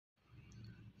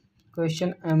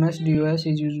Question MS-DOS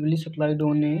is usually supplied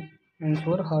on a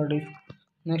answer hard disk.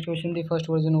 Next question, the first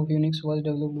version of Unix was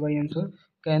developed by answer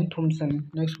Ken Thompson.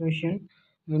 Next question,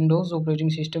 Windows operating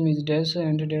system is dash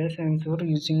and dash answer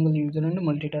single user and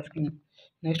multitasking.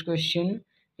 Next question,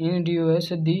 in DOS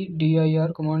the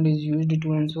dir command is used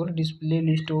to answer display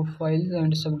list of files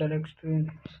and subdirectories.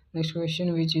 Next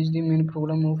question, which is the main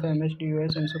program of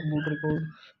MS-DOS answer boot record.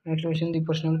 Next question, the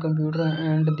personal computer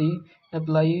and the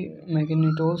Apply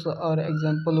Macintosh are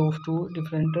example of two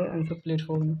different answer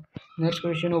platforms. Next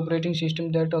question, operating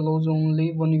system that allows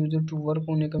only one user to work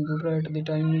on a computer at the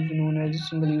time is known as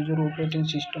single user operating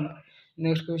system.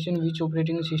 Next question, which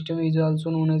operating system is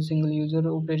also known as single user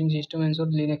operating system? Answer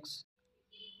Linux.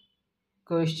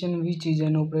 Question, which is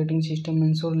an operating system?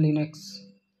 Answer Linux.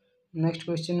 Next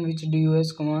question, which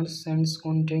DOS command sends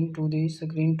content to the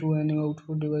screen to an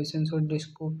output device? Answer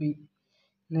Desktop.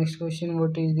 Next question,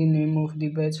 what is the name of the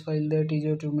batch file that is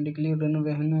automatically run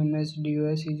when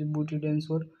MS-DOS is booted?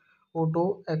 Answer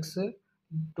autox.bat.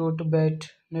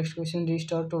 Next question, the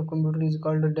start of computer is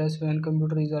called dash when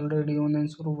computer is already on?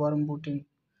 Answer warm booting.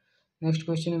 Next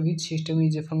question, which system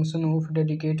is a function of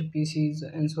dedicated PCs?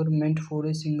 Answer meant for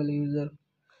a single user.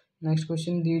 Next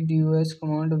question, the DOS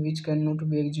command which cannot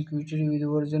be executed with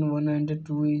version 1 and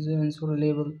 2 is? Answer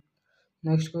label.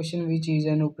 Next question, which is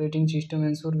an operating system?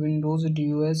 Answer Windows,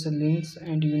 DOS, Linux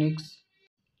and Unix.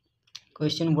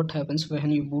 Question, what happens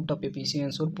when you boot up a PC?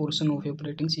 Answer portion of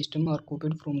operating system are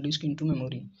copied from disk into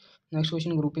memory. Next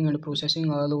question, grouping and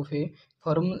processing all of a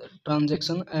firm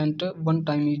transaction at one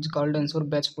time is called? Answer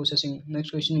batch processing. Next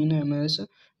question, in MS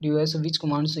DOS which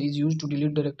commands is used to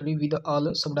delete directory with all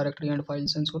subdirectory and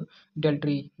files? Answer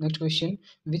delete. Next question,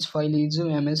 which file is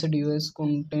MS DOS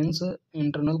contains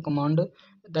internal command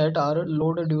that are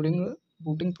loaded during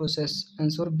booting process?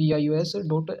 Answer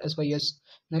BIOS.sys.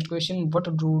 Next question, what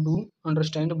do you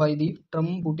understand by the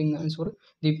term booting? Answer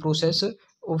the process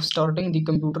of starting the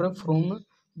computer from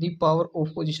the power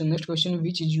off position. Next question,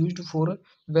 which is used for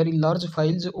very large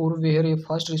files or where a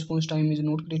fast response time is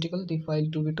not critical? The file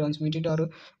to be transmitted are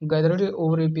gathered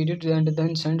over a period and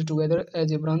then sent together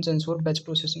as a branch. Answer batch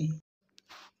processing.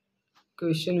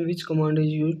 Question, which command is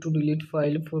used to delete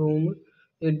file from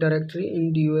a directory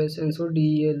in DOS? Answer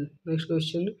del. Next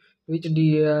question, which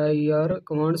dir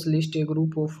commands list a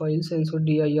group of files? Answer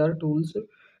dir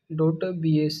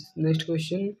tools.bs. Next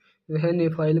question, when a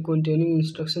file containing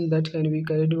instruction that can be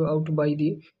carried out by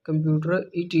the computer,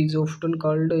 it is often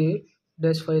called a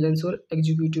dash file. Answer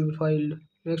executive file.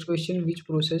 Next question, which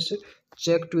process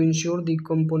check to ensure the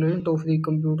component of the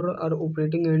computer are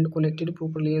operating and connected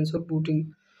properly? Answer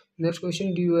booting. Next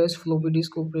question, DOS floppy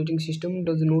disk operating system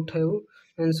does not have?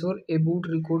 Answer a boot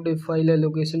record, a file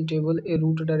allocation table, a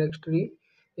root directory,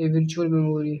 a virtual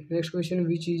memory. Next question,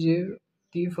 which is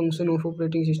the function of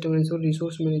operating system? Answer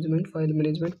resource management, file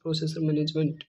management, processor management.